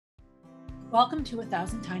Welcome to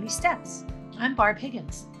 1,000 Tiny Steps. I'm Barb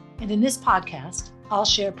Higgins, and in this podcast, I'll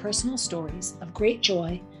share personal stories of great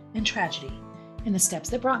joy and tragedy and the steps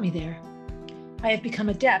that brought me there. I have become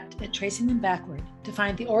adept at tracing them backward to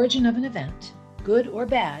find the origin of an event, good or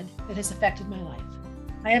bad, that has affected my life.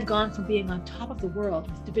 I have gone from being on top of the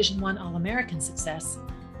world with Division I All-American success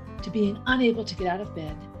to being unable to get out of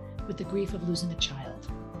bed with the grief of losing a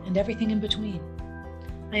child, and everything in between.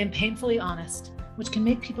 I am painfully honest, which can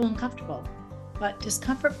make people uncomfortable. But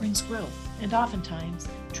discomfort brings growth, and oftentimes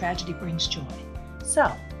tragedy brings joy.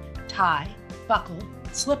 So, tie, buckle,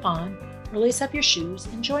 slip on, or lace up your shoes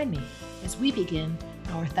and join me as we begin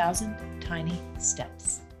our 1,000 Tiny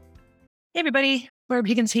Steps. Hey everybody, Barb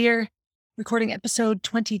Higgins here, recording episode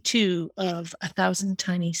 22 of 1,000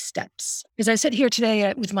 Tiny Steps. As I sit here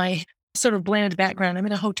today with my sort of bland background, I'm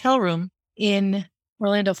in a hotel room in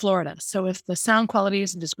Orlando, Florida. So if the sound quality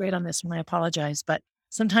isn't as great on this one, I apologize, but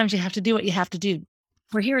sometimes you have to do what you have to do.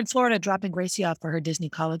 We're here in Florida dropping Gracie off for her Disney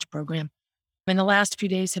college program. And the last few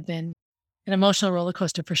days have been an emotional roller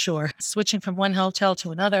coaster for sure. Switching from one hotel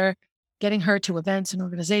to another, getting her to events and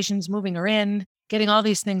organizations, moving her in, getting all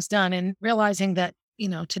these things done and realizing that,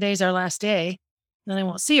 today's our last day and I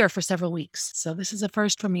won't see her for several weeks. So this is a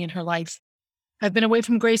first for me in her life. I've been away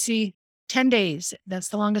from Gracie 10 days. That's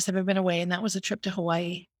the longest I've ever been away. And that was a trip to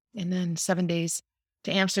Hawaii and then 7 days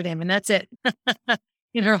to Amsterdam. And that's it.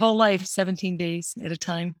 In her whole life, 17 days at a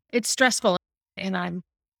time. It's stressful, and I'm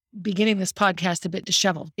beginning this podcast a bit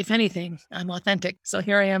disheveled. If anything, I'm authentic. So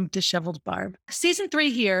here I am, disheveled Barb. Season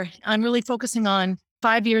 3 here, I'm really focusing on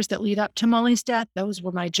 5 years that lead up to Molly's death. Those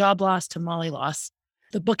were my job loss to Molly loss,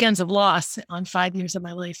 the bookends of loss on 5 years of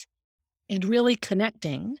my life, and really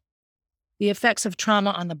connecting the effects of trauma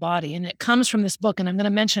on the body. And it comes from this book, and I'm going to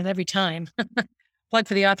mention it every time. Plug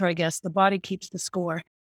for the author, I guess. The Body Keeps the Score.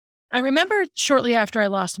 I remember shortly after I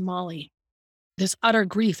lost Molly, this utter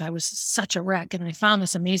grief. I was such a wreck, and I found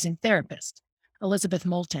this amazing therapist, Elizabeth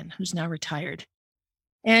Moulton, who's now retired.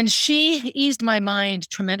 And she eased my mind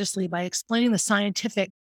tremendously by explaining the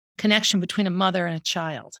scientific connection between a mother and a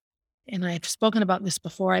child. And I've spoken about this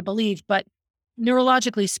before, I believe, but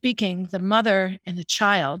neurologically speaking, the mother and the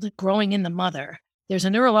child growing in the mother, there's a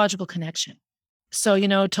neurological connection. So,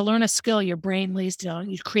 to learn a skill, your brain lays down,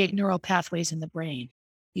 you create neural pathways in the brain.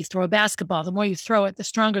 You throw a basketball, the more you throw it, the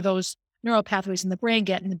stronger those neural pathways in the brain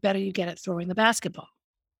get, and the better you get at throwing the basketball.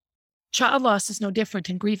 Child loss is no different,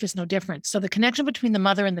 and grief is no different. So the connection between the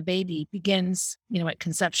mother and the baby begins, at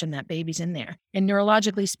conception. That baby's in there. And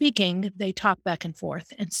neurologically speaking, they talk back and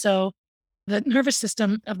forth. And so the nervous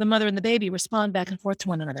system of the mother and the baby respond back and forth to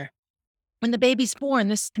one another. When the baby's born,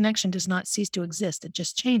 this connection does not cease to exist. It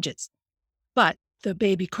just changes. But the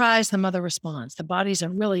baby cries, the mother responds. The bodies are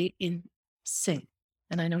really in sync.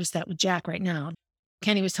 And I noticed that with Jack right now.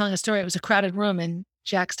 Kenny was telling a story. It was a crowded room, and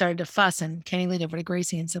Jack started to fuss, and Kenny leaned over to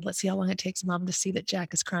Gracie and said, "Let's see how long it takes Mom to see that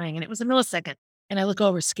Jack is crying." And it was a millisecond. And I look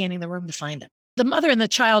over, scanning the room to find him. The mother and the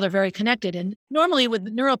child are very connected. And normally with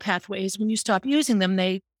the neural pathways, when you stop using them,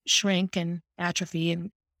 they shrink and atrophy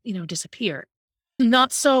and, disappear.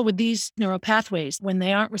 Not so with these neural pathways. When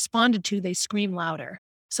they aren't responded to, they scream louder.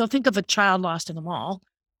 So think of a child lost in the mall.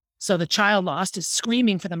 So the child lost is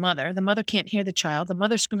screaming for the mother. The mother can't hear the child. The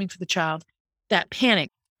mother screaming for the child. That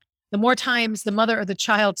panic. The more times the mother or the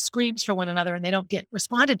child screams for one another and they don't get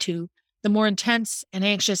responded to, the more intense and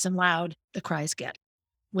anxious and loud the cries get.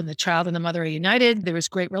 When the child and the mother are united, there is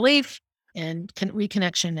great relief and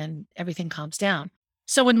reconnection, and everything calms down.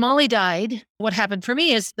 So when Molly died, what happened for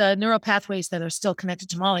me is the neural pathways that are still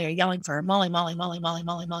connected to Molly are yelling for her, "Molly, Molly, Molly, Molly,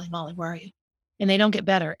 Molly, Molly, Molly, where are you?" And they don't get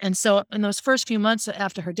better. And so in those first few months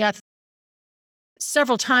after her death,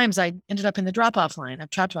 several times I ended up in the drop-off line. I've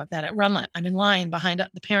talked about that at Runlet. I'm in line behind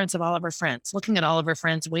the parents of all of her friends, looking at all of her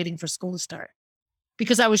friends, waiting for school to start.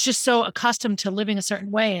 Because I was just so accustomed to living a certain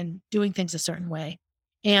way and doing things a certain way.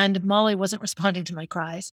 And Molly wasn't responding to my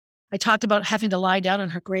cries. I talked about having to lie down on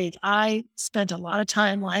her grave. I spent a lot of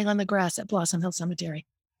time lying on the grass at Blossom Hill Cemetery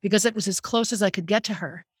because it was as close as I could get to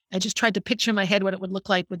her. I just tried to picture in my head what it would look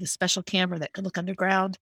like with a special camera that could look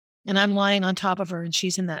underground. And I'm lying on top of her, and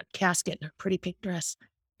she's in that casket in her pretty pink dress.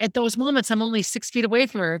 At those moments, I'm only 6 feet away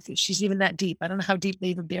from her, if she's even that deep. I don't know how deep they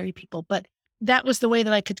even bury people, but that was the way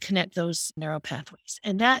that I could connect those neural pathways.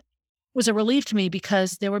 And that was a relief to me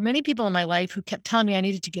because there were many people in my life who kept telling me I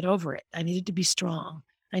needed to get over it. I needed to be strong.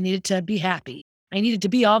 I needed to be happy. I needed to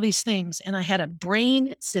be all these things. And I had a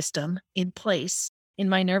brain system in place in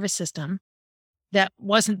my nervous system that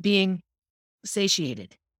wasn't being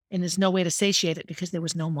satiated. And there's no way to satiate it because there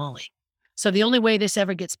was no Molly. So the only way this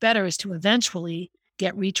ever gets better is to eventually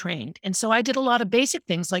get retrained. And so I did a lot of basic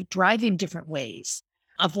things like driving different ways,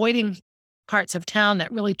 avoiding parts of town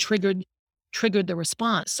that really triggered the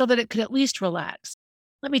response so that it could at least relax.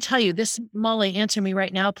 Let me tell you, this Molly, answer me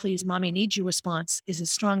right now, please, mommy needs you response is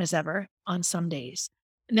as strong as ever on some days.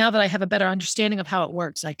 Now that I have a better understanding of how it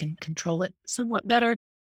works, I can control it somewhat better,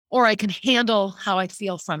 or I can handle how I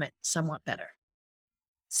feel from it somewhat better.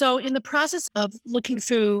 So in the process of looking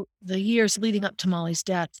through the years leading up to Molly's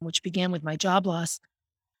death, which began with my job loss,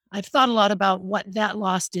 I've thought a lot about what that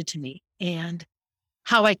loss did to me and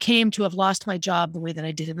how I came to have lost my job the way that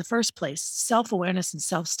I did in the first place. Self-awareness and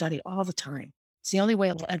self-study all the time. It's the only way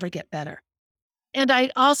it will ever get better. And I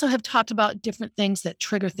also have talked about different things that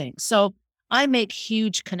trigger things. So I make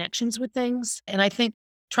huge connections with things. And I think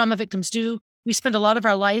trauma victims do. We spend a lot of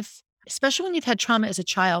our life, especially when you've had trauma as a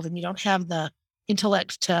child and you don't have the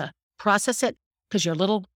intellect to process it because you're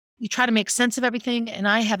little, you try to make sense of everything. And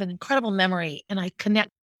I have an incredible memory and I connect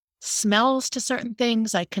smells to certain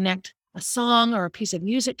things. I connect a song or a piece of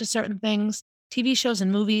music to certain things, TV shows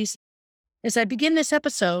and movies. As I begin this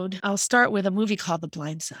episode, I'll start with a movie called The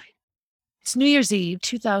Blind Side. It's New Year's Eve,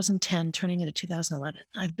 2010, turning into 2011.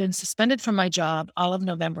 I've been suspended from my job all of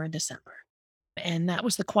November and December. And that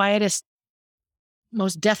was the quietest,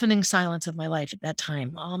 most deafening silence of my life at that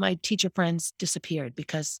time. All my teacher friends disappeared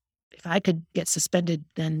because if I could get suspended,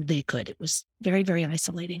 then they could. It was very, very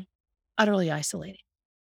isolating, utterly isolating.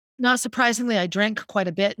 Not surprisingly, I drank quite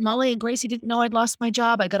a bit. Molly and Gracie didn't know I'd lost my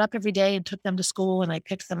job. I got up every day and took them to school and I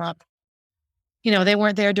picked them up. They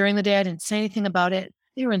weren't there during the day. I didn't say anything about it.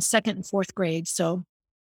 They were in second and fourth grade, so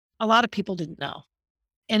a lot of people didn't know.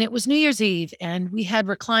 And it was New Year's Eve, and we had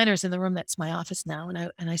recliners in the room that's my office now,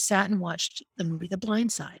 and I sat and watched the movie The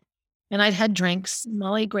Blind Side. And I'd had drinks.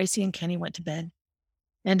 Molly, Gracie, and Kenny went to bed,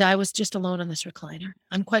 and I was just alone on this recliner.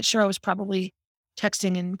 I'm quite sure I was probably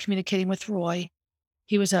texting and communicating with Roy.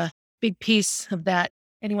 He was a big piece of that.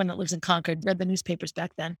 Anyone that lives in Concord read the newspapers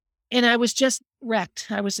back then. And I was just wrecked.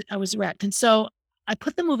 I was wrecked. And so I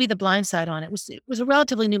put the movie The Blind Side on. It was a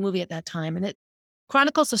relatively new movie at that time. And it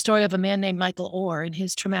chronicles the story of a man named Michael Orr and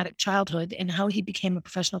his traumatic childhood and how he became a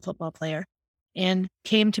professional football player and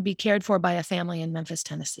came to be cared for by a family in Memphis,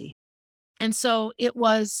 Tennessee. And so it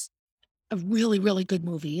was a really, really good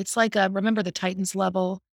movie. It's like a Remember the Titans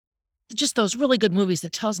level, just those really good movies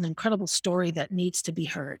that tells an incredible story that needs to be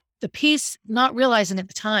heard. The piece, not realizing at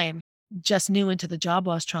the time, just new into the job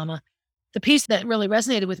loss trauma, the piece that really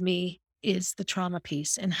resonated with me is the trauma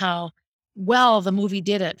piece and how well the movie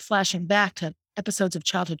did it, flashing back to episodes of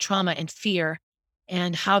childhood trauma and fear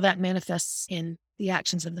and how that manifests in the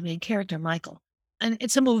actions of the main character, Michael. And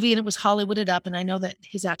it's a movie and it was Hollywooded up. And I know that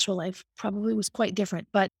his actual life probably was quite different,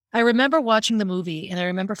 but I remember watching the movie and I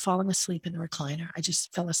remember falling asleep in the recliner. I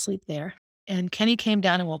just fell asleep there. And Kenny came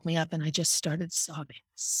down and woke me up and I just started sobbing.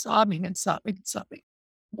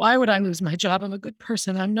 Why would I lose my job? I'm a good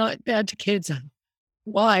person. I'm not bad to kids.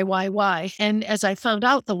 Why? And as I found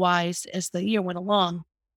out the whys as the year went along,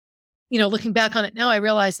 looking back on it now, I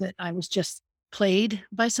realized that I was just played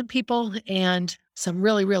by some people and some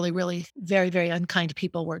really, really, really very, very unkind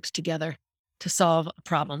people worked together to solve a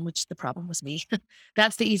problem, which the problem was me.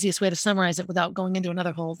 That's the easiest way to summarize it without going into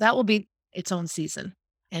another hole. That will be its own season.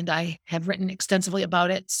 And I have written extensively about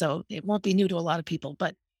it, so it won't be new to a lot of people,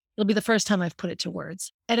 but it'll be the first time I've put it to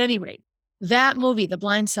words. At any rate, that movie, The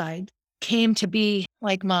Blind Side, came to be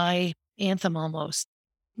like my anthem almost,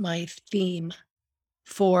 my theme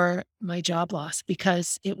for my job loss,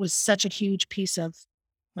 because it was such a huge piece of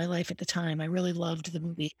my life at the time. I really loved the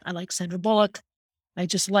movie. I like Sandra Bullock. I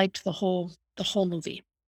just liked the whole movie.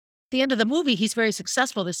 At the end of the movie, he's very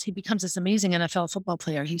successful. He becomes this amazing NFL football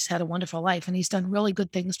player. He's had a wonderful life and he's done really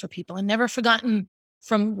good things for people and never forgotten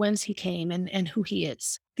from whence he came and who he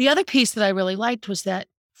is. The other piece that I really liked was that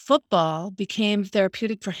football became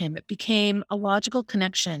therapeutic for him. It became a logical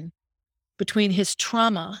connection between his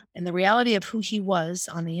trauma and the reality of who he was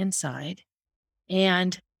on the inside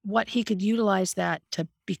and what he could utilize that to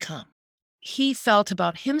become. He felt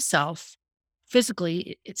about himself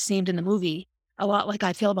physically, it seemed in the movie, a lot like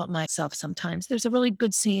I feel about myself sometimes. There's a really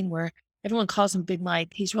good scene where everyone calls him Big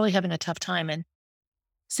Mike. He's really having a tough time. And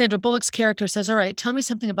Sandra Bullock's character says, all right, tell me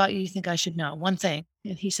something about you think I should know. One thing.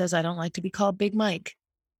 And he says, I don't like to be called Big Mike.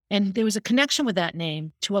 And there was a connection with that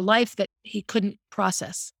name to a life that he couldn't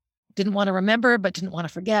process. Didn't want to remember, but didn't want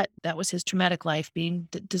to forget. That was his traumatic life, being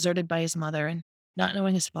deserted by his mother and not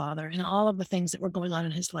knowing his father and all of the things that were going on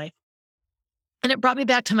in his life. And it brought me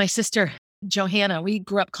back to my sister, Johanna. We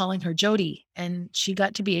grew up calling her Jody, and she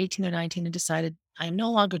got to be 18 or 19 and decided, I am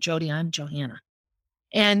no longer Jody, I'm Johanna.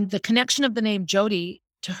 And the connection of the name Jody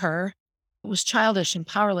to her was childish and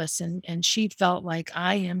powerless, and she felt like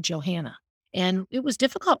I am Johanna. And it was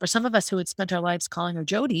difficult for some of us who had spent our lives calling her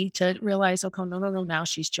Jody to realize, okay, no, no, no, now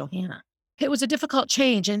she's Johanna. It was a difficult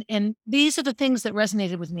change. And these are the things that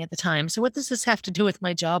resonated with me at the time. So what does this have to do with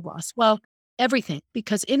my job loss? Well, everything,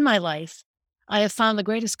 because in my life, I have found the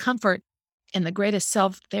greatest comfort and the greatest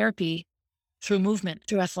self-therapy through movement,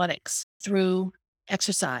 through athletics, through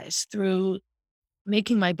exercise, through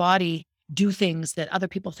making my body do things that other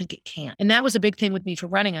people think it can't. And that was a big thing with me for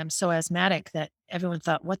running. I'm so asthmatic that everyone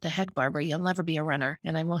thought, what the heck, Barbara, you'll never be a runner.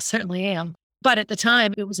 And I most certainly am. But at the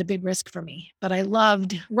time, it was a big risk for me. But I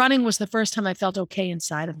loved running was the first time I felt okay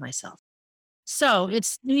inside of myself. So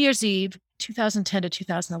it's New Year's Eve, 2010 to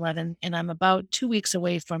 2011, and I'm about 2 weeks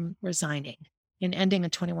away from resigning and ending a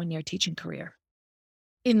 21-year teaching career.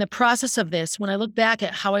 In the process of this, when I look back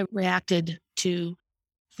at how I reacted to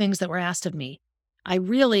things that were asked of me,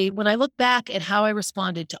 when I look back at how I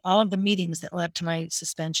responded to all of the meetings that led up to my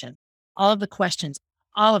suspension, all of the questions,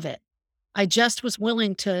 all of it, I just was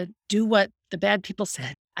willing to do what the bad people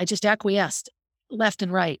said. I just acquiesced left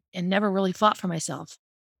and right and never really fought for myself.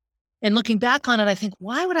 And looking back on it, I think,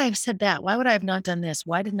 why would I have said that? Why would I have not done this?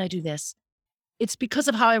 Why didn't I do this? It's because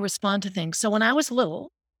of how I respond to things. So when I was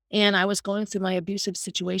little and I was going through my abusive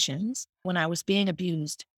situations, when I was being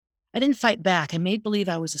abused, I didn't fight back. I made believe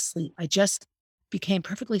I was asleep. I just became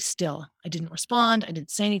perfectly still. I didn't respond. I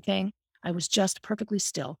didn't say anything. I was just perfectly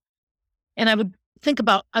still. And I would think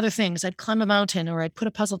about other things. I'd climb a mountain, or I'd put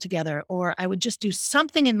a puzzle together, or I would just do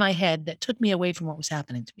something in my head that took me away from what was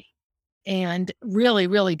happening to me and really,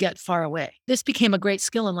 really get far away. This became a great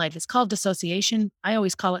skill in life. It's called dissociation. I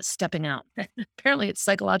always call it stepping out. Apparently it's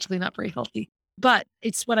psychologically not very healthy, but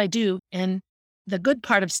it's what I do. And the good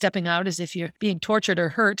part of stepping out is if you're being tortured or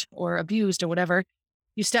hurt or abused or whatever,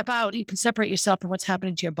 you step out, you can separate yourself from what's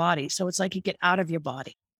happening to your body. So it's like you get out of your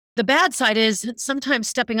body. The bad side is that sometimes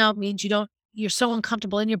stepping out means you're so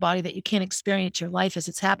uncomfortable in your body that you can't experience your life as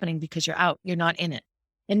it's happening because you're out, you're not in it.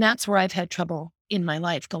 And that's where I've had trouble in my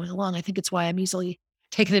life going along. I think it's why I'm easily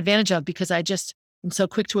taken advantage of, because I just am so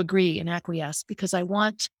quick to agree and acquiesce, because I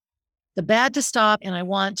want the bad to stop and I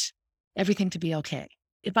want everything to be okay.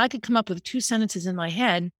 If I could come up with 2 sentences in my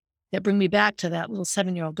head that bring me back to that little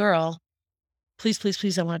 7-year-old girl, please, please,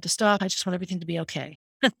 please, I want it to stop. I just want everything to be okay.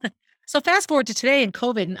 So fast forward to today in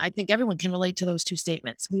COVID, and I think everyone can relate to those 2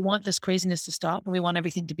 statements. We want this craziness to stop and we want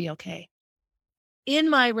everything to be okay. In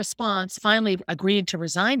my response, finally agreed to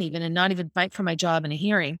resign even and not even fight for my job in a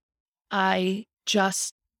hearing, I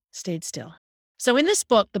just stayed still. So in this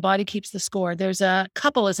book, The Body Keeps the Score, there's a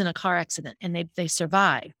couple is in a car accident and they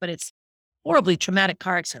survive, but it's horribly traumatic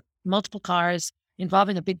car accident. Multiple cars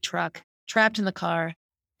involving a big truck, trapped in the car.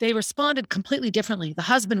 They responded completely differently. The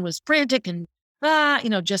husband was frantic and,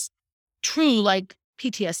 just true like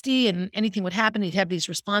PTSD, and anything would happen, he'd have these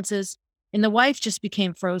responses. And the wife just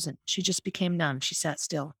became frozen. She just became numb. She sat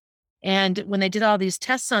still. And when they did all these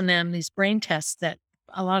tests on them, these brain tests that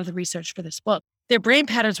a lot of the research for this book, their brain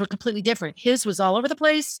patterns were completely different. His was all over the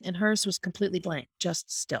place and hers was completely blank, just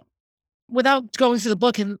still. Without going through the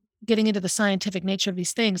book and getting into the scientific nature of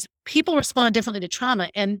these things, people respond differently to trauma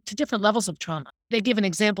and to different levels of trauma. They give an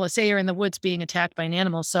example of, say you're in the woods being attacked by an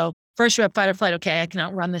animal. So first you have fight or flight. Okay, I can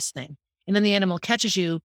outrun this thing. And then the animal catches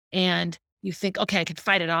you and you think, okay, I can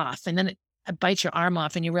fight it off. And then it bites your arm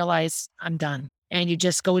off and you realize I'm done. And you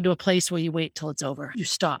just go into a place where you wait till it's over. You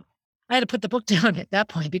stop. I had to put the book down at that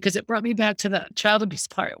point because it brought me back to the child abuse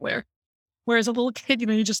part where as a little kid,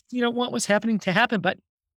 you don't want what's happening to happen, but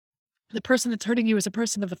the person that's hurting you is a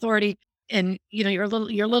person of authority. And, you're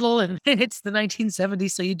little and it's the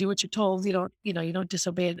 1970s. So you do what you're told. You don't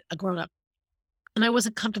disobey a grown up. And I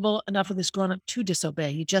wasn't comfortable enough with this grown up to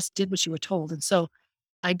disobey. You just did what you were told. And so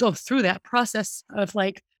I go through that process of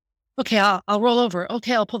like, okay, I'll roll over.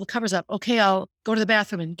 Okay, I'll pull the covers up. Okay, I'll go to the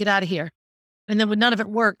bathroom and get out of here. And then when none of it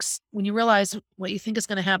works, when you realize what you think is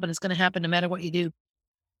going to happen no matter what you do,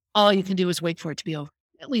 all you can do is wait for it to be over.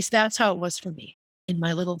 At least that's how it was for me in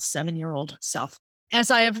my little 7-year-old self.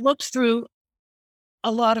 As I have looked through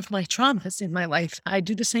a lot of my traumas in my life, I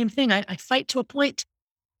do the same thing. I fight to a point.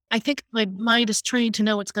 I think my mind is trained to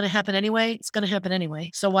know it's going to happen anyway. It's going to happen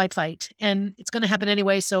anyway. So why fight? And it's going to happen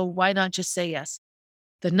anyway. So why not just say yes?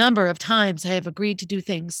 The number of times I have agreed to do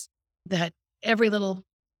things that every little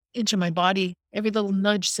inch of my body, every little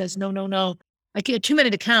nudge says, no, no, no. I get too many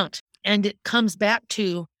to count. And it comes back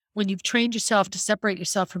to when you've trained yourself to separate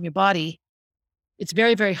yourself from your body, it's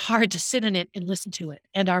very, very hard to sit in it and listen to it.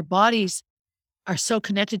 And our bodies are so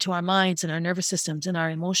connected to our minds and our nervous systems and our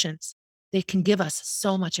emotions. They can give us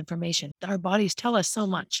so much information. Our bodies tell us so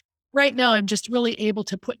much. Right now, I'm just really able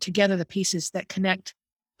to put together the pieces that connect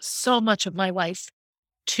so much of my life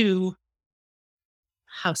to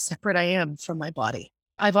how separate I am from my body.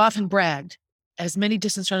 I've often bragged, as many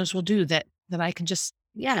distance runners will do, that I can just,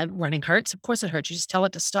 yeah, running hurts. Of course it hurts. You just tell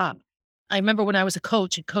it to stop. I remember when I was a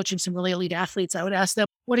coach and coaching some really elite athletes, I would ask them,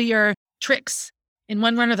 what are your tricks? And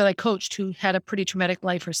one runner that I coached who had a pretty traumatic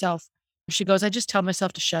life herself, she goes, I just tell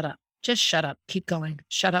myself to shut up. Just shut up. Keep going.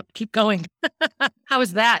 Shut up. Keep going. How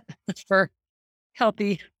is that for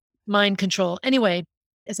healthy mind control? Anyway,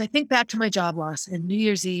 as I think back to my job loss in New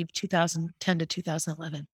Year's Eve, 2010 to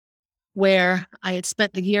 2011, where I had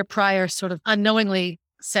spent the year prior sort of unknowingly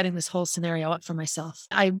setting this whole scenario up for myself,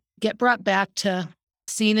 I get brought back to a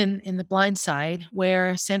scene in The Blind Side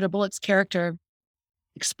where Sandra Bullock's character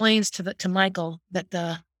explains to Michael that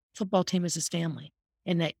the football team is his family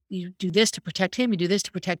and that you do this to protect him, you do this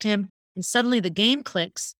to protect him. And suddenly the game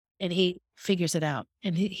clicks and he figures it out.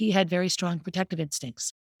 And he had very strong protective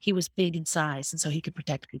instincts. He was big in size, and so he could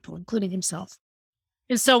protect people, including himself.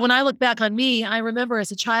 And so when I look back on me, I remember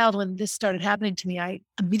as a child when this started happening to me, I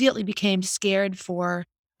immediately became scared for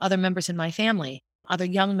other members in my family, other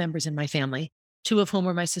young members in my family, two of whom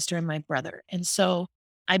were my sister and my brother. And so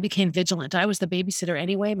I became vigilant. I was the babysitter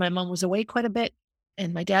anyway. My mom was away quite a bit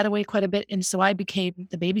and my dad away quite a bit. And so I became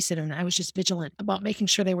the babysitter and I was just vigilant about making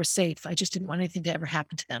sure they were safe. I just didn't want anything to ever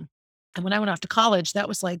happen to them. And when I went off to college, that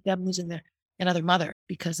was like them losing another mother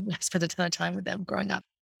because I spent a ton of time with them growing up.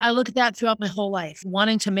 I look at that throughout my whole life,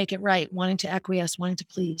 wanting to make it right, wanting to acquiesce, wanting to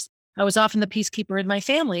please. I was often the peacekeeper in my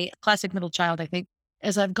family, a classic middle child, I think.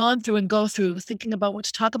 As I've gone through and go through thinking about what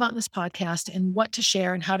to talk about in this podcast and what to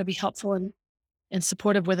share and how to be helpful and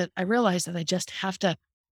supportive with it, I realized that I just have to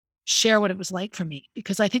share what it was like for me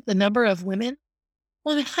because I think the number of women,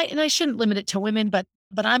 well, and I shouldn't limit it to women, but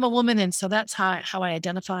I'm a woman. And so that's how I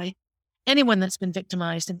identify anyone that's been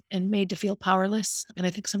victimized and made to feel powerless. And I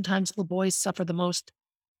think sometimes little boys suffer the most.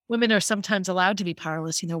 Women are sometimes allowed to be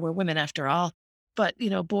powerless. We're women after all. But,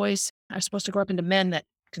 boys are supposed to grow up into men that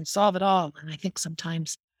can solve it all. And I think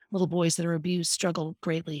sometimes little boys that are abused struggle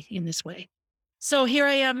greatly in this way. So here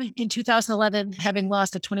I am in 2011, having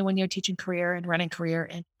lost a 21-year teaching career and running career,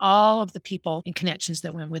 and all of the people and connections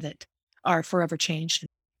that went with it are forever changed.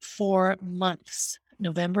 4 months,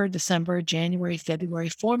 November, December, January, February,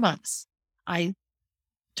 4 months. I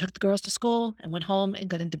took the girls to school and went home and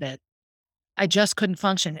got into bed. I just couldn't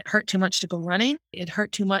function. It hurt too much to go running. It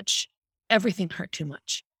hurt too much. Everything hurt too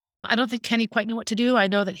much. I don't think Kenny quite knew what to do. I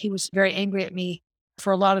know that he was very angry at me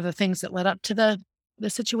for a lot of the things that led up to the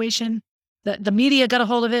situation. The media got a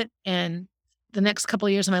hold of it, and the next couple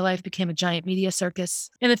of years of my life became a giant media circus.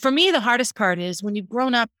 And for me, the hardest part is when you've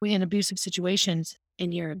grown up in abusive situations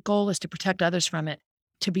and your goal is to protect others from it,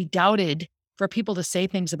 to be doubted, for people to say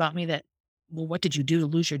things about me that, well, what did you do to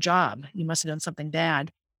lose your job? You must have done something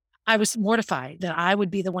bad. I was mortified that I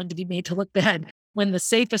would be the one to be made to look bad when the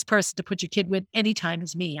safest person to put your kid with anytime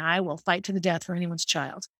is me. I will fight to the death for anyone's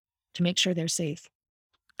child to make sure they're safe.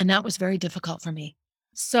 And that was very difficult for me.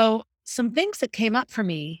 So some things that came up for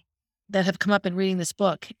me that have come up in reading this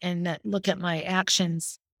book and that look at my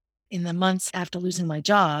actions in the months after losing my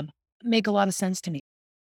job make a lot of sense to me.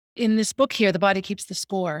 In this book here, The Body Keeps the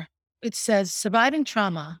Score, it says surviving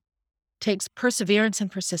trauma takes perseverance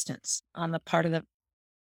and persistence on the part of the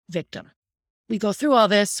victim. We go through all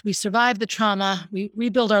this, we survive the trauma, we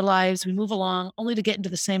rebuild our lives, we move along only to get into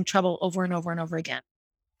the same trouble over and over and over again.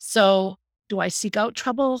 So do I seek out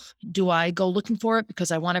trouble? Do I go looking for it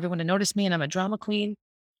because I want everyone to notice me and I'm a drama queen?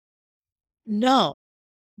 No,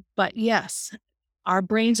 but yes, our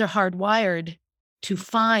brains are hardwired to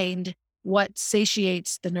find what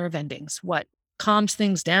satiates the nerve endings, what calms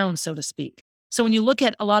things down, so to speak. So when you look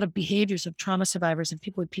at a lot of behaviors of trauma survivors and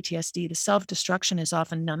people with PTSD, the self-destruction is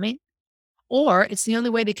often numbing, or it's the only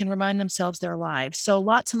way they can remind themselves they're alive. So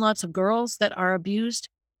lots and lots of girls that are abused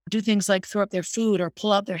do things like throw up their food or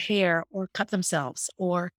pull out their hair or cut themselves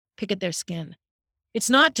or pick at their skin. It's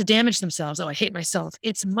not to damage themselves. Oh, I hate myself.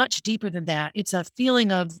 It's much deeper than that. It's a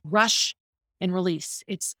feeling of rush and release.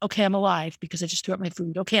 It's, okay, I'm alive because I just threw up my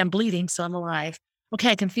food. Okay, I'm bleeding, so I'm alive. Okay,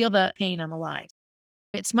 I can feel the pain, I'm alive.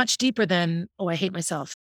 It's much deeper than, oh, I hate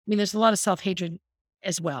myself. I mean, there's a lot of self-hatred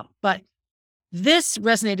as well. But this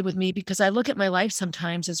resonated with me because I look at my life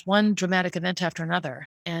sometimes as one dramatic event after another.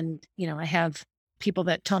 And, I have people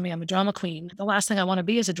that tell me I'm a drama queen. The last thing I want to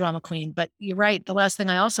be is a drama queen. But you're right. The last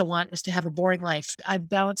thing I also want is to have a boring life. I've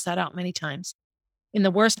balanced that out many times. In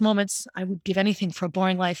the worst moments, I would give anything for a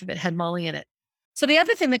boring life if it had Molly in it. So the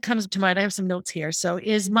other thing that comes to mind, I have some notes here,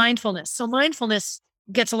 is mindfulness. So mindfulness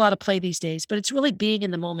gets a lot of play these days, but it's really being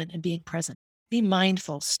in the moment and being present. Be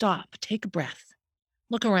mindful, stop, take a breath,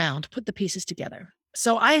 look around, put the pieces together.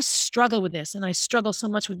 So I struggle with this, and I struggle so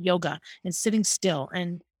much with yoga and sitting still.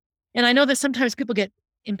 And I know that sometimes people get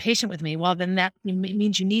impatient with me, well, then that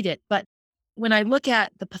means you need it. But when I look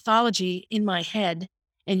at the pathology in my head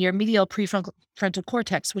and your medial prefrontal frontal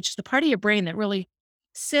cortex, which is the part of your brain that really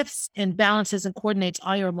sifts and balances and coordinates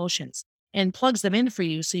all your emotions and plugs them in for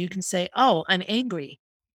you so you can say, oh, I'm angry.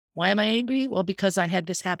 Why am I angry? Well, because I had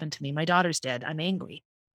this happen to me. My daughter's dead. I'm angry.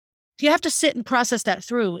 You have to sit and process that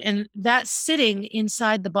through. And that sitting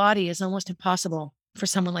inside the body is almost impossible for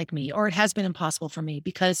someone like me, or it has been impossible for me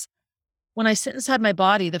because when I sit inside my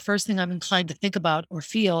body, the first thing I'm inclined to think about or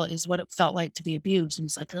feel is what it felt like to be abused. And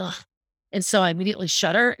it's like, ugh. And so I immediately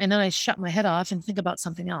shudder and then I shut my head off and think about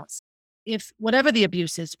something else. If whatever the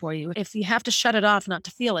abuse is for you, if you have to shut it off not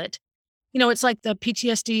to feel it, it's like the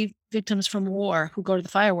PTSD victims from war who go to the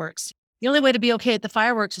fireworks. The only way to be okay at the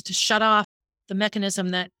fireworks is to shut off the mechanism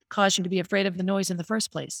that caused you to be afraid of the noise in the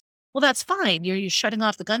first place. Well, that's fine. You're shutting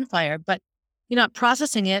off the gunfire, but you're not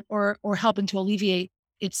processing it or helping to alleviate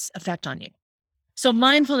its effect on you. So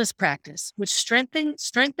mindfulness practice, which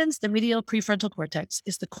strengthens the medial prefrontal cortex,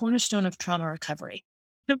 is the cornerstone of trauma recovery.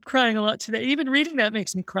 I'm crying a lot today. Even reading that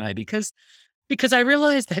makes me cry because I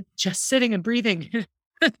realized that just sitting and breathing,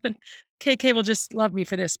 KK will just love me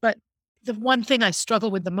for this. But the one thing I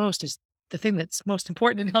struggle with the most is the thing that's most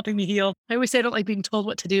important in helping me heal. I always say I don't like being told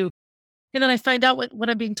what to do. And then I find out what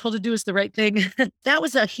I'm being told to do is the right thing. That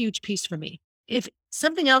was a huge piece for me. If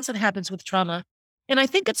something else that happens with trauma, and I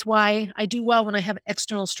think it's why I do well when I have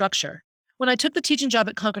external structure. When I took the teaching job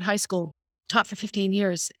at Concord High School, taught for 15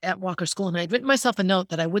 years at Walker School, and I'd written myself a note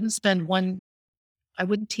that I wouldn't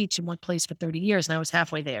teach in one place for 30 years, and I was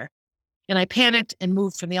halfway there. And I panicked and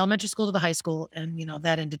moved from the elementary school to the high school, and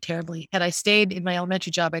that ended terribly. Had I stayed in my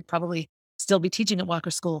elementary job, I'd probably still be teaching at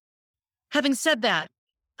Walker School. Having said that,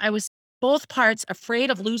 I was both parts afraid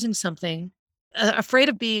of losing something, afraid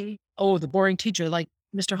of being, the boring teacher, like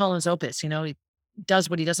Mr. Holland's Opus, he does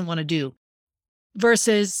what he doesn't want to do,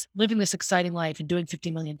 versus living this exciting life and doing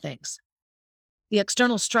 50 million things. The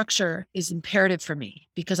external structure is imperative for me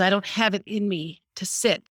because I don't have it in me to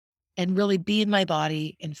sit and really be in my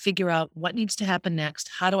body and figure out what needs to happen next.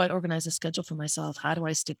 How do I organize a schedule for myself? How do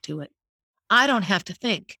I stick to it? I don't have to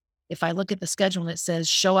think. If I look at the schedule and it says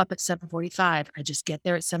show up at 7:45, I just get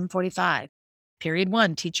there at 7:45. Period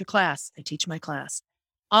 1, teach your class. I teach my class.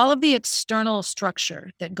 All of the external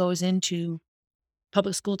structure that goes into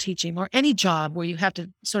public school teaching or any job where you have to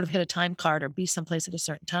sort of hit a time card or be someplace at a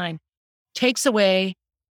certain time takes away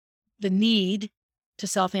the need to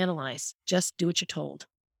self-analyze. Just do what you're told.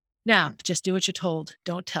 Now, just do what you're told.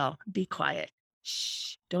 Don't tell. Be quiet.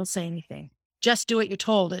 Shh. Don't say anything. Just do what you're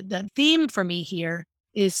told. The theme for me here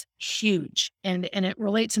is huge, and it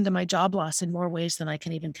relates into my job loss in more ways than I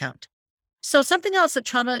can even count. So something else that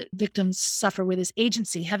trauma victims suffer with is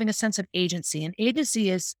agency, having a sense of agency. And agency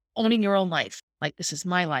is owning your own life. Like, this is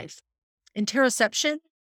my life. Interoception,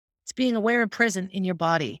 it's being aware and present in your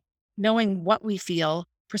body. Knowing what we feel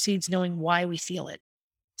precedes knowing why we feel it.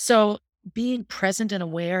 So being present and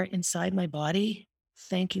aware inside my body,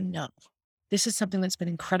 thank you, no. This is something that's been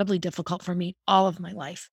incredibly difficult for me all of my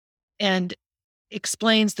life and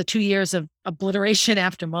explains the 2 years of obliteration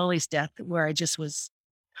after Molly's death, where I just was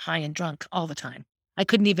high and drunk all the time. I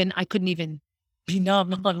couldn't even be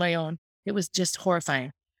numb on my own. It was just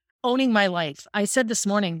horrifying. Owning my life. I said this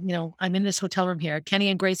morning, I'm in this hotel room here. Kenny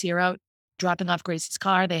and Gracie are out dropping off Gracie's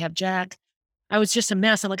car. They have Jack. I was just a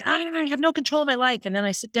mess. I'm like, I have no control of my life. And then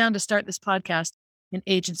I sit down to start this podcast and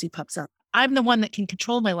agency pops up. I'm the one that can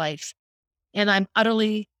control my life. And I'm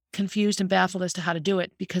utterly confused and baffled as to how to do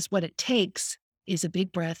it because what it takes is a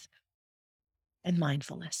big breath and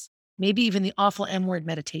mindfulness, maybe even the awful M word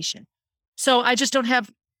meditation. So I just don't have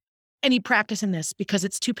any practice in this because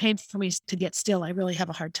it's too painful for me to get still. I really have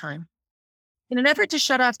a hard time. In an effort to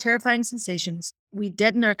shut off terrifying sensations, we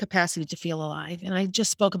deaden our capacity to feel alive. And I just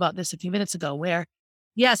spoke about this a few minutes ago where,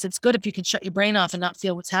 yes, it's good if you can shut your brain off and not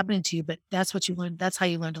feel what's happening to you, but that's what you learn. That's how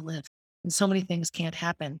you learn to live. And so many things can't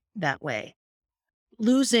happen that way.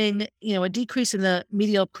 Losing, a decrease in the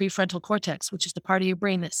medial prefrontal cortex, which is the part of your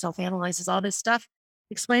brain that self-analyzes all this stuff,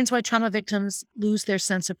 explains why trauma victims lose their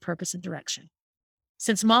sense of purpose and direction.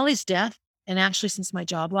 Since Molly's death, and actually since my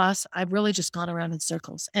job loss, I've really just gone around in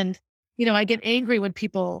circles. And, I get angry when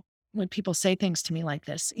people say things to me like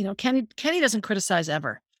this. Kenny doesn't criticize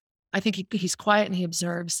ever. I think he's quiet and he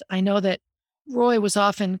observes. I know that Roy was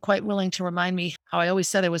often quite willing to remind me how I always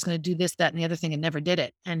said I was going to do this, that, and the other thing and never did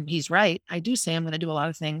it. And he's right. I do say I'm going to do a lot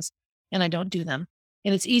of things and I don't do them.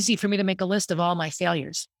 And it's easy for me to make a list of all my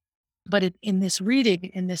failures. But in this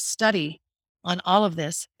reading, in this study on all of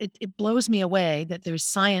this, it blows me away that there's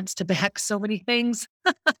science to back so many things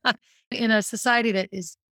in a society that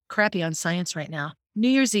is crappy on science right now. New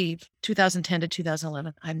Year's Eve, 2010 to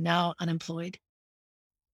 2011, I'm now unemployed.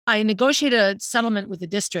 I negotiated a settlement with the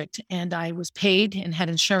district and I was paid and had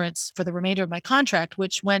insurance for the remainder of my contract,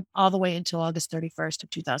 which went all the way until August 31st of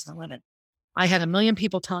 2011. I had a million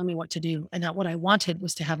people telling me what to do, and that what I wanted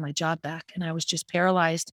was to have my job back. And I was just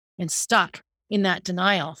paralyzed and stuck in that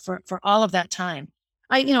denial for all of that time.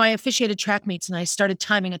 I officiated track meets and I started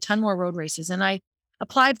timing a ton more road races, and I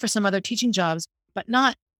applied for some other teaching jobs, but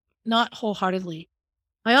not wholeheartedly.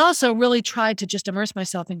 I also really tried to just immerse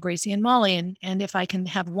myself in Gracie and Molly. And if I can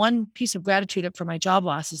have one piece of gratitude for my job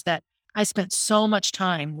loss is that I spent so much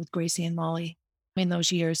time with Gracie and Molly in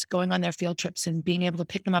those years, going on their field trips and being able to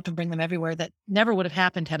pick them up and bring them everywhere that never would have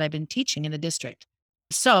happened had I been teaching in the district.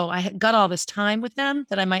 So I had got all this time with them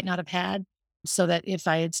that I might not have had, so that if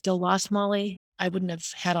I had still lost Molly, I wouldn't have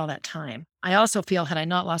had all that time. I also feel had I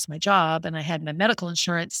not lost my job and I had my medical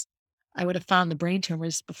insurance, I would have found the brain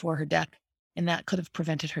tumors before her death. And that could have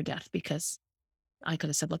prevented her death because I could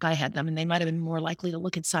have said, look, I had them, and they might have been more likely to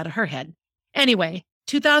look inside of her head. Anyway,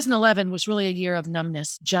 2011 was really a year of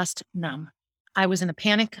numbness, just numb. I was in a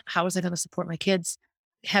panic. How was I going to support my kids?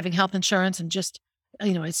 Having health insurance and just,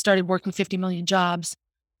 I started working 50 million jobs.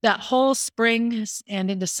 That whole spring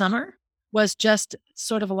and into summer was just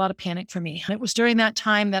sort of a lot of panic for me. It was during that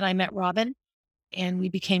time that I met Robin and we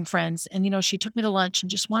became friends. And, she took me to lunch and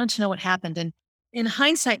just wanted to know what happened. And in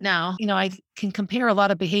hindsight now, I can compare a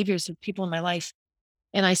lot of behaviors of people in my life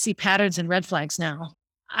and I see patterns and red flags now.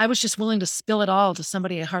 I was just willing to spill it all to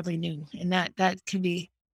somebody I hardly knew. And that can be,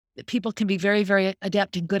 that people can be very, very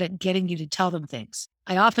adept and good at getting you to tell them things.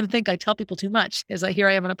 I often think I tell people too much, as I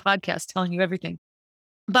am on a podcast telling you everything.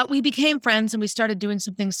 But we became friends and we started doing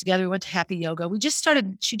some things together. We went to happy yoga.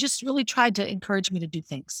 She just really tried to encourage me to do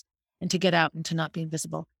things and to get out and to not be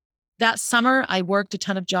invisible. That summer, I worked a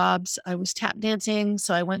ton of jobs. I was tap dancing,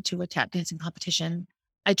 so I went to a tap dancing competition.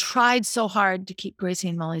 I tried so hard to keep Gracie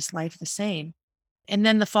and Molly's life the same. And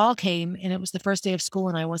then the fall came and it was the first day of school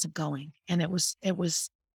and I wasn't going. And it was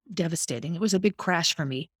devastating. It was a big crash for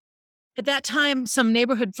me. At that time, some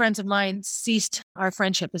neighborhood friends of mine ceased our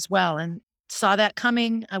friendship as well and saw that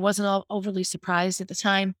coming. I wasn't overly surprised at the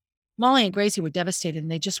time. Molly and Gracie were devastated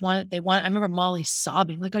and I remember Molly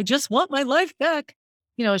sobbing, like, I just want my life back.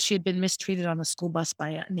 She had been mistreated on the school bus by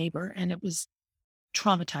a neighbor and it was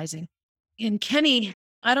traumatizing. And Kenny,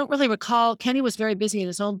 I don't really recall. Kenny was very busy in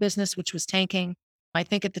his own business, which was tanking. I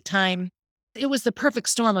think at the time, it was the perfect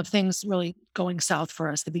storm of things really going south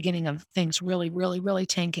for us, the beginning of things really, really, really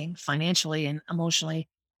tanking financially and emotionally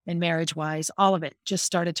and marriage wise. All of it just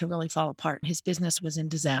started to really fall apart. His business was in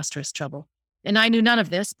disastrous trouble. And I knew none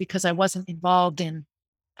of this because I was involved in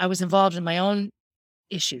my own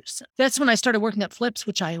issues. That's when I started working at Flips,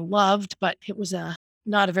 which I loved, but it was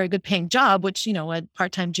not a very good paying job, which, a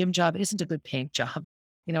part-time gym job isn't a good paying job.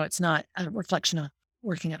 It's not a reflection of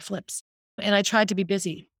working at Flips. And I tried to be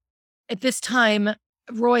busy. At this time,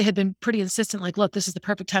 Roy had been pretty insistent, like, look, this is the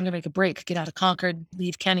perfect time to make a break, get out of Concord,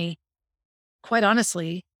 leave Kenny. Quite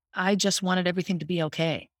honestly, I just wanted everything to be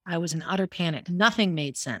okay. I was in utter panic. Nothing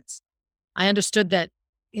made sense. I understood that,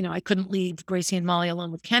 I couldn't leave Gracie and Molly alone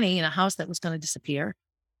with Kenny in a house that was going to disappear.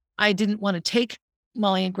 I didn't want to take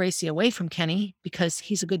Molly and Gracie away from Kenny because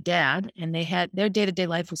he's a good dad and their day-to-day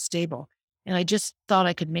life was stable. And I just thought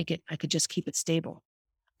I could just keep it stable.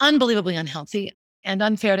 Unbelievably unhealthy and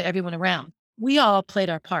unfair to everyone around. We all played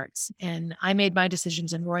our parts and I made my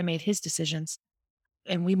decisions and Roy made his decisions.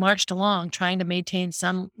 And we marched along trying to maintain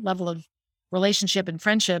some level of relationship and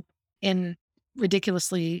friendship in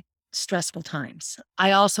ridiculously stressful times.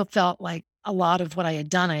 I also felt like a lot of what I had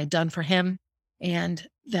done for him, and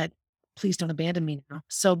that please don't abandon me now.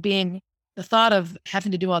 So the thought of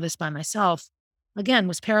having to do all this by myself, again,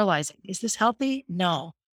 was paralyzing. Is this healthy?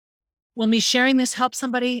 No. Will me sharing this help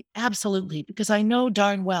somebody? Absolutely, because I know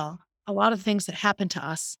darn well a lot of things that happen to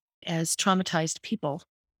us as traumatized people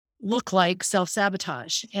look like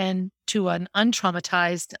self-sabotage. And to an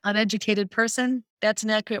untraumatized, uneducated person, that's an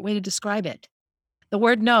accurate way to describe it. The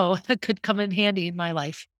word no could come in handy in my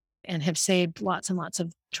life and have saved lots and lots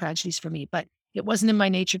of tragedies for me. But it wasn't in my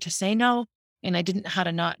nature to say no. And I didn't know how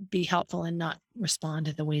to not be helpful and not respond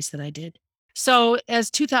in the ways that I did. So as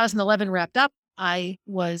 2011 wrapped up, I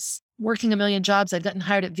was working a million jobs. I'd gotten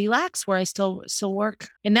hired at VLAX, where I still work.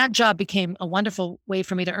 And that job became a wonderful way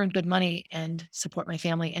for me to earn good money and support my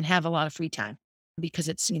family and have a lot of free time because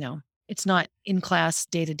it's not in class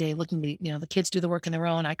day to day looking at, the kids do the work on their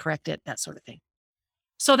own. I correct it, that sort of thing.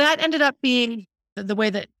 So that ended up being the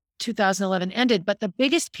way that 2011 ended. But the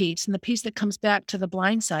biggest piece, and the piece that comes back to the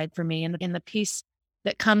blind side for me, and the piece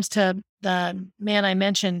that comes to the man I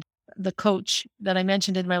mentioned the coach that I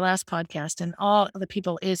mentioned in my last podcast and all the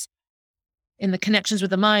people is in the connections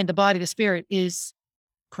with the mind, the body, the spirit is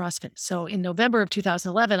CrossFit. So in November of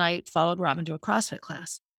 2011, I followed Robin to a CrossFit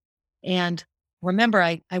class. And remember,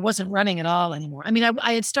 I wasn't running at all anymore. I mean,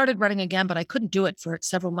 I had started running again, but I couldn't do it for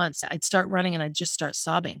several months. I'd start running and I'd just start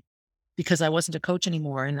sobbing because I wasn't a coach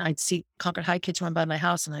anymore. And I'd see Concord High kids run by my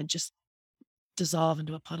house and I'd just dissolve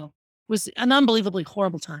into a puddle. It was an unbelievably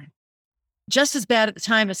horrible time. Just as bad at the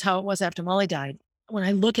time as how it was after Molly died. When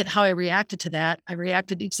I look at how I reacted to that, I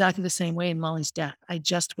reacted exactly the same way in Molly's death. I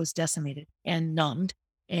just was decimated and numbed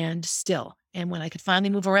and still. And when I could finally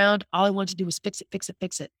move around, all I wanted to do was fix it, fix it,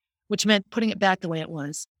 fix it, which meant putting it back the way it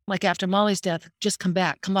was. Like after Molly's death, just come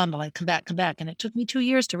back. Come on, Molly, come back, come back. And it took me 2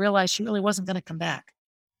 years to realize she really wasn't going to come back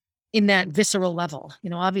in that visceral level.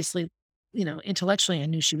 Obviously, intellectually, I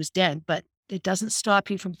knew she was dead, but it doesn't stop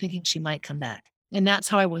you from thinking she might come back. And that's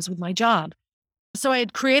how I was with my job. So I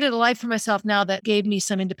had created a life for myself now that gave me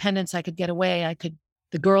some independence. I could get away.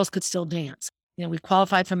 The girls could still dance. We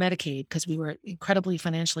qualified for Medicaid because we were incredibly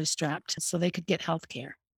financially strapped so they could get health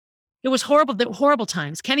care. It was horrible, horrible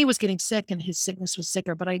times. Kenny was getting sick and his sickness was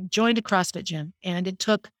sicker, but I joined a CrossFit gym and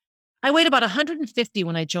I weighed about 150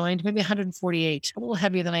 when I joined, maybe 148, a little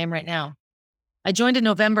heavier than I am right now. I joined in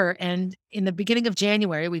November, and in the beginning of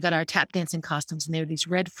January, we got our tap dancing costumes, and they were these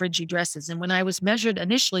red fringy dresses. And when I was measured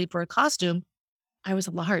initially for a costume, I was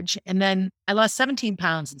large. And then I lost 17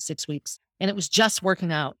 pounds in 6 weeks, and it was just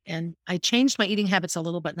working out. And I changed my eating habits a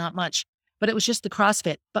little, but not much. But it was just the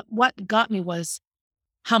CrossFit. But what got me was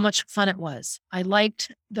how much fun it was. I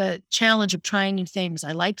liked the challenge of trying new things.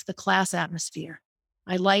 I liked the class atmosphere.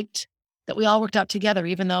 I liked that we all worked out together,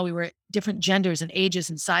 even though we were different genders and ages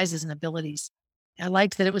and sizes and abilities. I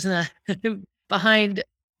liked that it was behind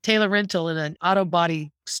Taylor Rental in an auto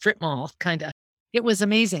body strip mall, kind of. It was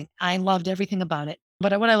amazing. I loved everything about it.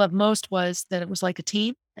 But what I loved most was that it was like a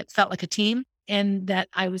team. It felt like a team and that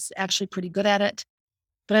I was actually pretty good at it.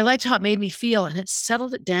 But I liked how it made me feel and it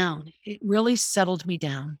settled it down. It really settled me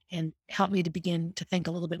down and helped me to begin to think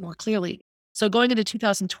a little bit more clearly. So going into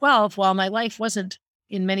 2012, while my life wasn't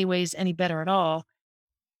in many ways any better at all,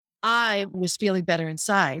 I was feeling better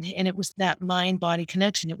inside. And it was that mind-body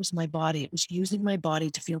connection. It was my body. It was using my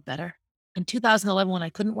body to feel better. In 2011, when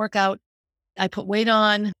I couldn't work out, I put weight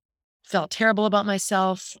on, felt terrible about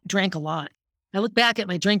myself, drank a lot. I look back at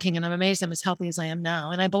my drinking and I'm amazed I'm as healthy as I am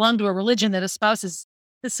now. And I belong to a religion that espouses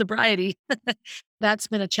sobriety. That's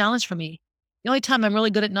been a challenge for me. The only time I'm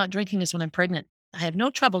really good at not drinking is when I'm pregnant. I have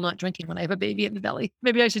no trouble not drinking when I have a baby in the belly.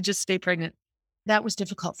 Maybe I should just stay pregnant. That was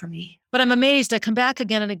difficult for me. But I'm amazed. I come back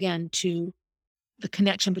again and again to the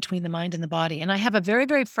connection between the mind and the body. And I have a very,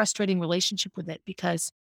 very frustrating relationship with it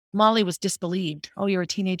because Molly was disbelieved. Oh, you're a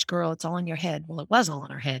teenage girl. It's all in your head. Well, it was all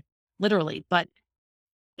in her head, literally. But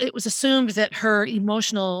it was assumed that her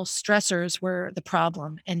emotional stressors were the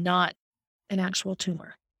problem and not an actual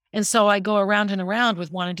tumor. And so I go around and around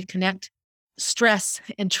with wanting to connect stress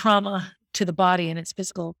and trauma to the body and its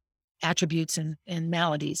physical attributes and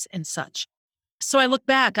maladies and such. So I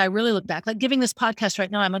really look back, like giving this podcast right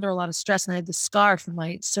now, I'm under a lot of stress and I have this scar from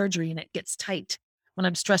my surgery and it gets tight. When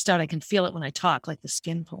I'm stressed out, I can feel it when I talk, like the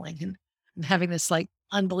skin pulling, and I'm having this like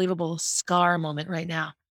unbelievable scar moment right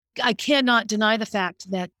now. I cannot deny the fact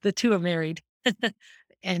that the two are married.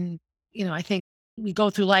 And, I think we go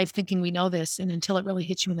through life thinking we know this, and until it really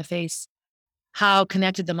hits you in the face, how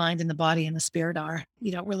connected the mind and the body and the spirit are,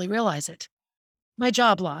 you don't really realize it. My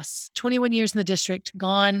job loss, 21 years in the district,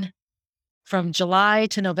 gone from July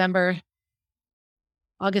to November,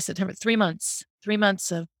 August, September, 3 months, 3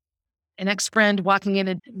 months of an ex-friend walking in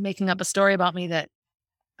and making up a story about me that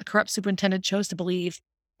a corrupt superintendent chose to believe,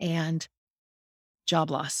 and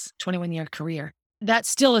job loss, 21-year career. That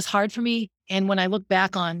still is hard for me. And when I look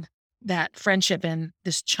back on that friendship and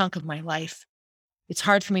this chunk of my life, it's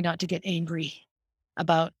hard for me not to get angry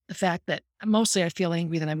about the fact that mostly I feel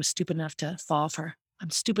angry that I was stupid enough to fall for. I'm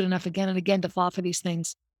stupid enough again and again to fall for these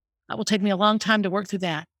things. It will take me a long time to work through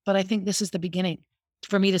that. But I think this is the beginning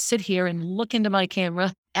for me to sit here and look into my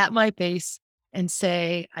camera at my face and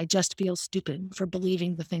say, I just feel stupid for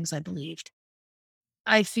believing the things I believed.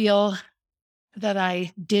 I feel that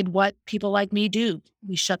I did what people like me do.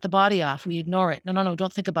 We shut the body off. We ignore it. No,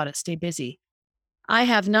 don't think about it. Stay busy. I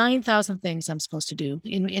have 9,000 things I'm supposed to do.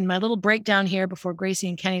 In my little breakdown here before Gracie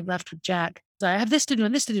and Kenny left with Jack, so I have this to do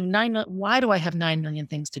and this to do. Why do I have 9 million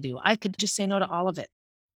things to do? I could just say no to all of it.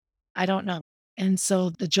 I don't know. And so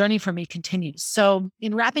the journey for me continues. So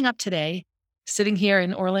in wrapping up today, sitting here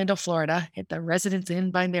in Orlando, Florida at the Residence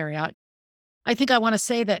Inn by Marriott, I think I want to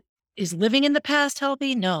say that, is living in the past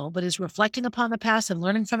healthy? No. But is reflecting upon the past and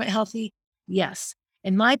learning from it healthy? Yes.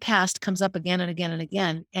 And my past comes up again and again and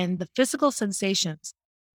again. And the physical sensations,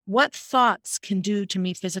 what thoughts can do to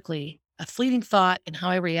me physically, a fleeting thought and how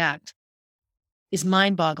I react is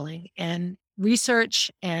mind boggling. And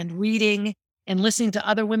research and reading and listening to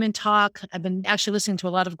other women talk. I've been actually listening to a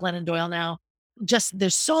lot of Glennon Doyle now. Just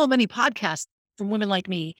there's so many podcasts from women like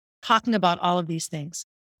me talking about all of these things.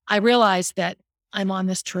 I realized that I'm on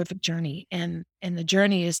this terrific journey, and the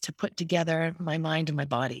journey is to put together my mind and my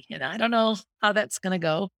body. And I don't know how that's going to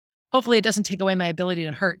go. Hopefully it doesn't take away my ability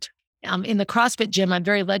to hurt. In the CrossFit gym, I'm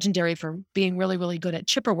very legendary for being really, really good at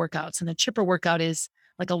chipper workouts. And a chipper workout is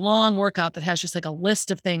like a long workout that has just like a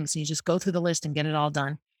list of things. And you just go through the list and get it all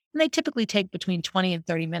done. And they typically take between 20 and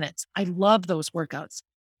 30 minutes. I love those workouts.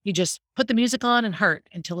 You just put the music on and hurt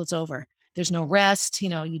until it's over. There's no rest.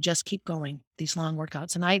 You just keep going, these long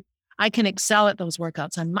workouts. And I can excel at those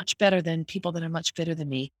workouts. I'm much better than people that are much fitter than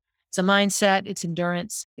me. It's a mindset, it's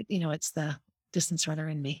endurance, it's the distance runner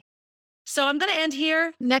in me. So I'm going to end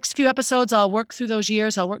here. Next few episodes, I'll work through those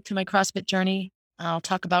years. I'll work through my CrossFit journey. I'll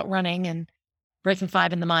talk about running and breaking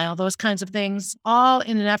 5 in the mile, those kinds of things, all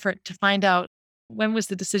in an effort to find out when was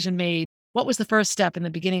the decision made? What was the first step in the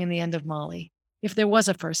beginning and the end of Molly? If there was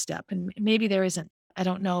a first step, and maybe there isn't, I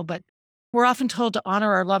don't know, but we're often told to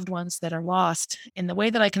honor our loved ones that are lost. And the way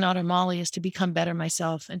that I can honor Molly is to become better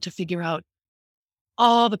myself and to figure out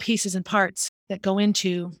all the pieces and parts that go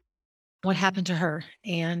into what happened to her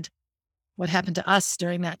and what happened to us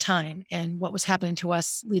during that time and what was happening to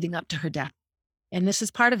us leading up to her death. And this is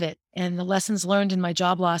part of it. And the lessons learned in my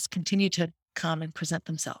job loss continue to come and present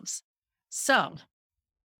themselves. So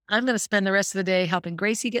I'm going to spend the rest of the day helping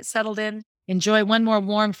Gracie get settled in, enjoy one more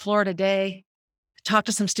warm Florida day, talk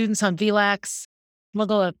to some students on VLAX,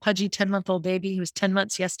 smuggle a pudgy 10-month-old baby who was 10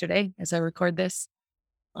 months yesterday as I record this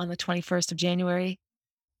on the 21st of January,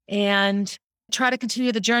 and try to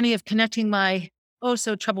continue the journey of connecting my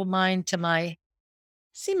so troubled mind to my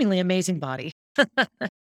seemingly amazing body.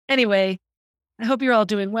 Anyway, I hope you're all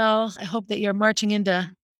doing well. I hope that you're marching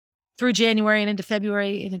through January and into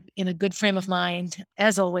February in a good frame of mind.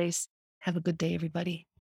 As always, have a good day, everybody.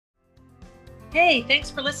 Hey, thanks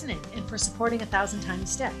for listening and for supporting 1,000 Tiny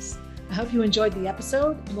Steps. I hope you enjoyed the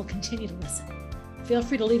episode and will continue to listen. Feel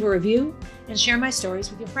free to leave a review and share my stories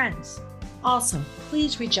with your friends. Also,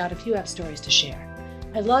 please reach out if you have stories to share.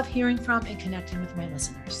 I love hearing from and connecting with my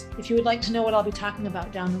listeners. If you would like to know what I'll be talking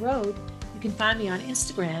about down the road, you can find me on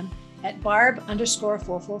Instagram at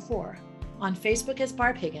barb_444, on Facebook as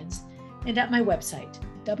Barb Higgins, and at my website,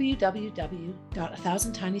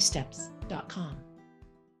 www.1000tinysteps.com.